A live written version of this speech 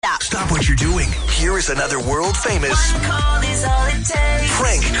what you're doing. Here is another world-famous One call is all it takes.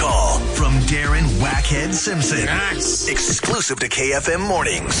 prank call from Darren Wackhead Simpson. Nice. Exclusive to KFM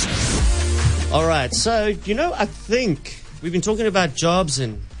Mornings. All right, so, I think we've been talking about jobs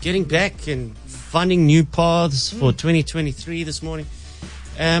and getting back and finding new paths for 2023 this morning.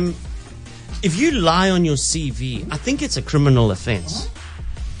 If you lie on your CV, I think it's a criminal offense.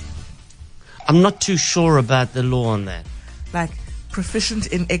 I'm not too sure about the law on that. Like proficient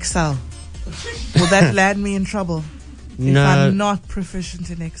in Excel. Will that land me in trouble? If No. I'm not proficient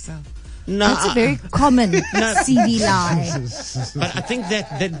in Excel. No, That's a very common CV lie. but I think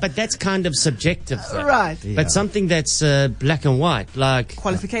but that's kind of subjective, though. Right. But something that's black and white, like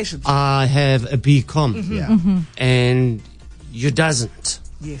Qualifications. I have a BCom, and you doesn't.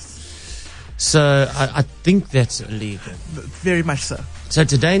 Yes. So I think that's illegal. Very much so. So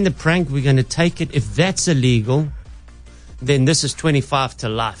today in the prank, we're going to take it. If that's illegal, then this is 25 to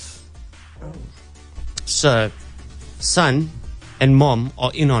life. So, son and mom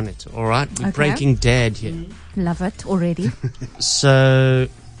are in on it, all right? We're Okay. pranking dad here. Love it already. So,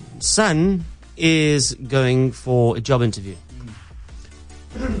 son is going for a job interview.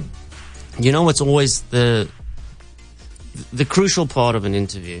 You know what's always the crucial part of an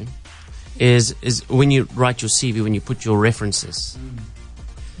interview is when you write your CV, when you put your references.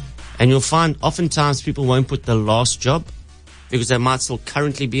 And you'll find oftentimes people won't put the last job because they might still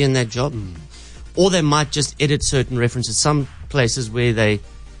currently be in that job. Or they might just edit certain references. Some places where they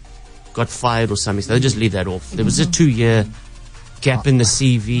got fired or something, so they just leave that off. There was a 2-year gap in the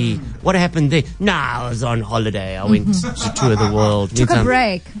CV. What happened there? I was on holiday. I went to tour the world. Took a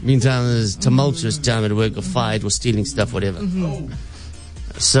break. Meantime, it was tumultuous time at work, or fired, or stealing stuff, whatever.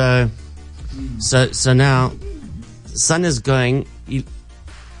 So now, son is going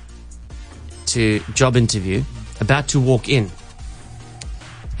to job interview, about to walk in.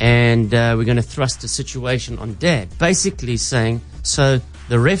 And we're going to thrust a situation on dad. Basically saying, so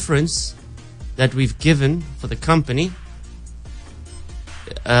the reference that we've given for the company,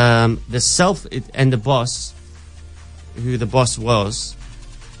 the self and the boss, who the boss was,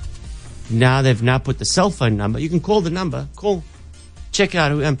 they've now put the cell phone number. You can call the number, check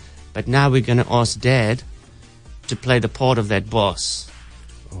out who I am. But now we're going to ask dad to play the part of that boss.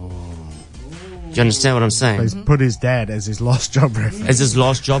 Do you understand what I'm saying? He's put his dad as his last job reference. As his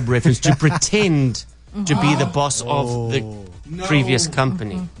last job reference, to pretend to be the boss of the previous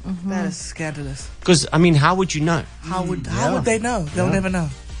company. That is scandalous. Because, how would you know? How would they know? They'll never know.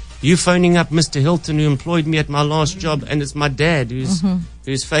 You phoning up Mr. Hilton, who employed me at my last job, and it's my dad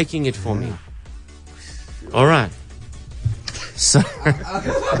who's faking it for me. All right. So,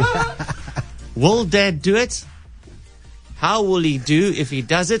 will dad do it? How will he do if he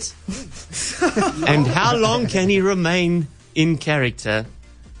does it? And how long can he remain in character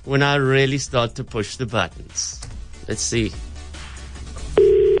when I really start to push the buttons? Let's see.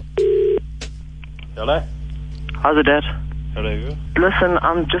 Hello? How's it, Dad? Hello? Listen,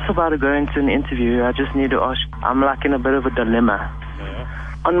 I'm just about to go into an interview. I just need to ask. I'm like in a bit of a dilemma. Yeah.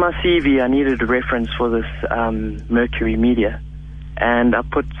 On my CV, I needed a reference for this Mercury Media. And I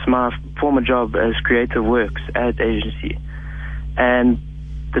put my former job as Creative Works ad agency. And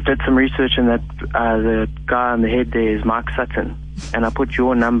I did some research, and that the guy on the head there is Mike Sutton. And I put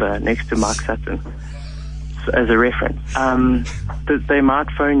your number next to Mike Sutton as a reference. They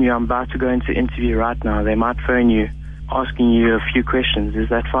might phone you. I'm about to go into interview right now. They might phone you asking you a few questions. Is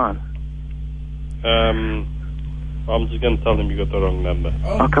that fine? I'm just going to tell them you got the wrong number.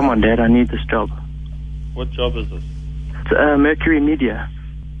 Oh, come on, Dad. I need this job. What job is this? It's Mercury Media.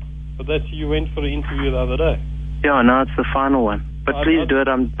 But you went for the interview the other day. Yeah, no, it's the final one. But please do it.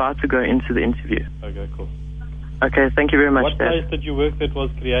 I'm about to go into the interview. Okay, cool. Okay, thank you very much, What Dad. place did you work that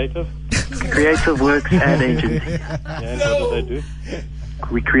was creative? Creative Works ad agency. Yeah, and what did they do?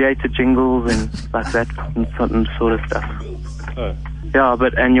 We created jingles and like that and certain sort of stuff. Oh. Yeah,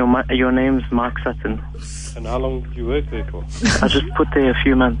 and your name's Mark Sutton. And how long did you work there for? I just put there a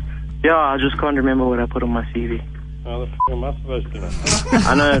few months. Yeah, I just can't remember what I put on my CV. How the f*** am I supposed to know?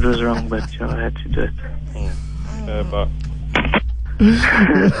 I know it was wrong, but I had to do it. Bye.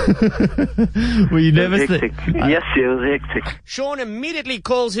 Well, you never Hectic. Yes, it was hectic. Sean immediately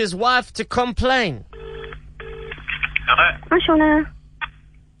calls his wife to complain. Hello? Hi, Shona.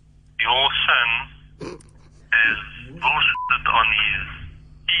 Your son has bullshitted on his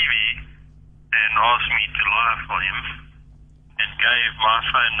TV and asked me to lie for him and gave my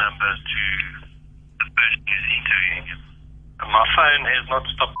phone number to the person who's interviewing him. And my phone has not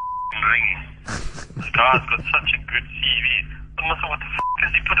stopped ringing. This guy's got such a good CV. I don't know what the f***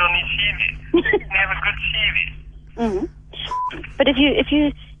 has he put on his CV. He have a good CV. Mm-hmm. But if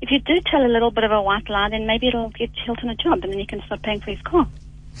you do tell a little bit of a white lie, then maybe it'll get Hilton a job, and then he can start paying for his car.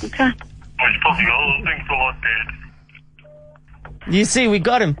 Okay. It's possible. Thanks a lot, Dad. You see, we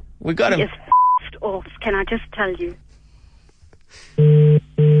got him. We got him. He is off. Can I just tell you?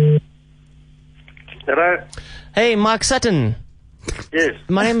 Hello? Hey, Mark Sutton. Yes.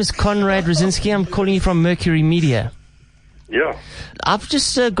 My name is Conrad Rosinski. I'm calling you from Mercury Media. Yeah. I've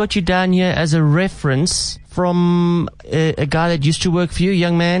just got you down here as a reference from a guy that used to work for you,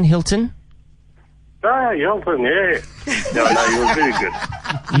 young man, Hilton. Ah, Hilton, yeah. No, he was very good.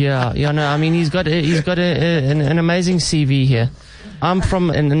 Yeah, no, I mean, he's got an amazing CV here. I'm from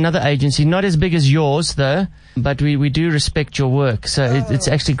another agency, not as big as yours, though, but we do respect your work. So it's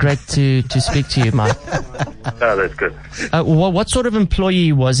actually great to speak to you, Mike. Oh, that's good. What sort of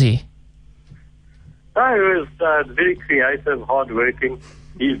employee was he? Oh, he was very creative, hardworking.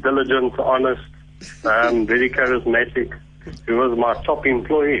 He's diligent, honest, very charismatic. He was my top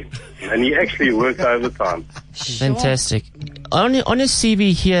employee, and he actually worked overtime. Fantastic. On his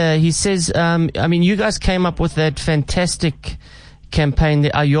CV here, he says, I mean, you guys came up with that fantastic campaign, the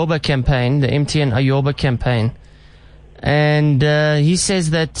Ayoba campaign, the MTN Ayoba campaign. And he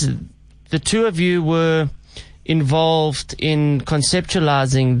says that the two of you were involved in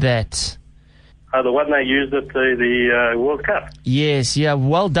conceptualizing that. The one they used at the World Cup. Yes, yeah,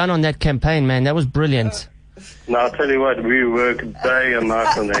 well done on that campaign, man. That was brilliant. Now, I'll tell you what, we worked day and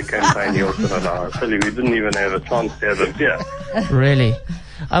night on that campaign, Hilton and I. I'll tell you, we didn't even have a chance to have a beer. Really?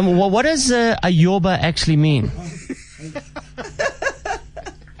 What does Ayoba actually mean?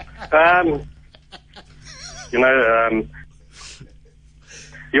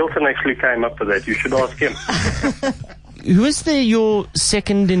 Hilton actually came up with that. You should ask him. Who is your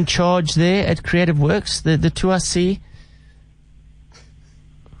second in charge there at Creative Works, the 2RC?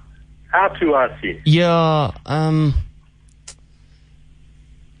 Our 2RC. Yeah, Our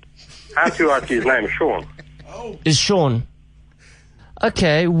 2RC's name is Sean. Is Sean.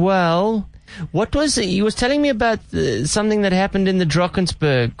 Okay, well, he was telling me about something that happened in the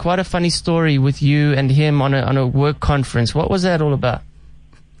Drakensberg. Quite a funny story with you and him on a work conference. What was that all about?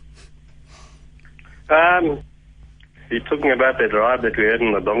 You're talking about that ride that we had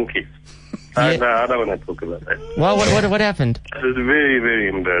in the donkey. Yeah. No, I don't want to talk about that. Well, what happened? It was very, very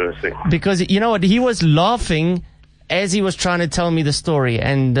embarrassing. Because, you know what, he was laughing as he was trying to tell me the story,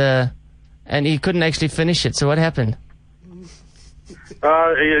 and he couldn't actually finish it. So what happened? It's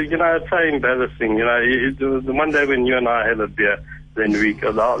so embarrassing. The one day when you and I had a beer, then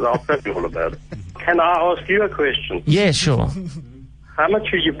I'll tell you all about it. Can I ask you a question? Yeah, sure. How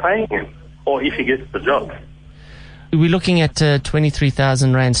much are you paying him, or if he gets the job? We're looking at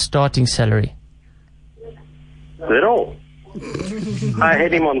 23,000 Rand starting salary. Is that all? I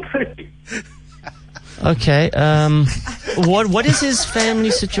had him on 30. Okay. What is his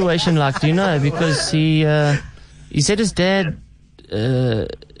family situation like? Do you know? Because he said his dad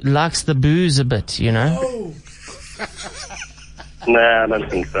likes the booze a bit. You know. Nah, I don't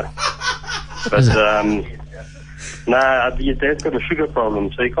think so. But your dad's got a sugar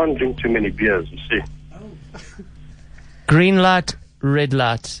problem, so he can't drink too many beers. You see. Green light, red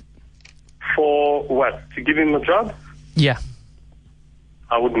light. For what? To give him a job? Yeah.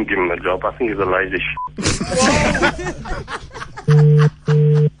 I wouldn't give him a job. I think he's a lazy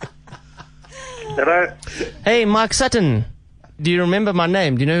Hello? Hey, Mark Sutton. Do you remember my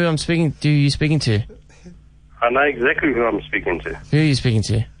name? Do you know who I'm speaking to? I know exactly who I'm speaking to. Who are you speaking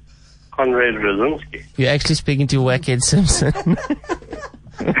to? Conrad Rosinski. You're actually speaking to Wackhead Simpson.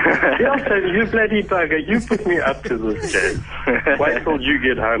 Hilton, you bloody bugger, you put me up to this jazz. Wait till you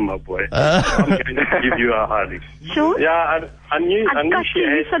get home, my boy. I'm going to give you a hug. Sure? Yeah, I knew she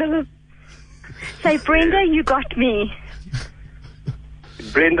had... Sort of say, Brenda, you got me.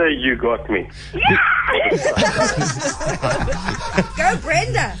 Brenda, you got me. Go,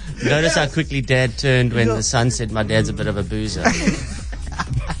 Brenda. Notice how quickly Dad turned when the son said my dad's a bit of a boozer.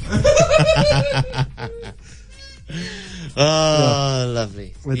 Oh,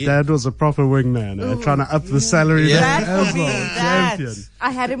 lovely. My dad was a proper wingman, trying to up the salary. Yeah. That for me, that. Champion.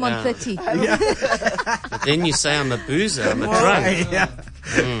 I had him on 30. But then you say I'm a boozer, I'm a drunk.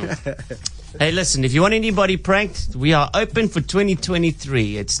 Hey, listen, if you want anybody pranked, we are open for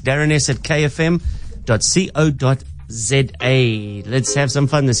 2023. It's Darren S at kfm.co.za. Let's have some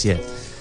fun this year.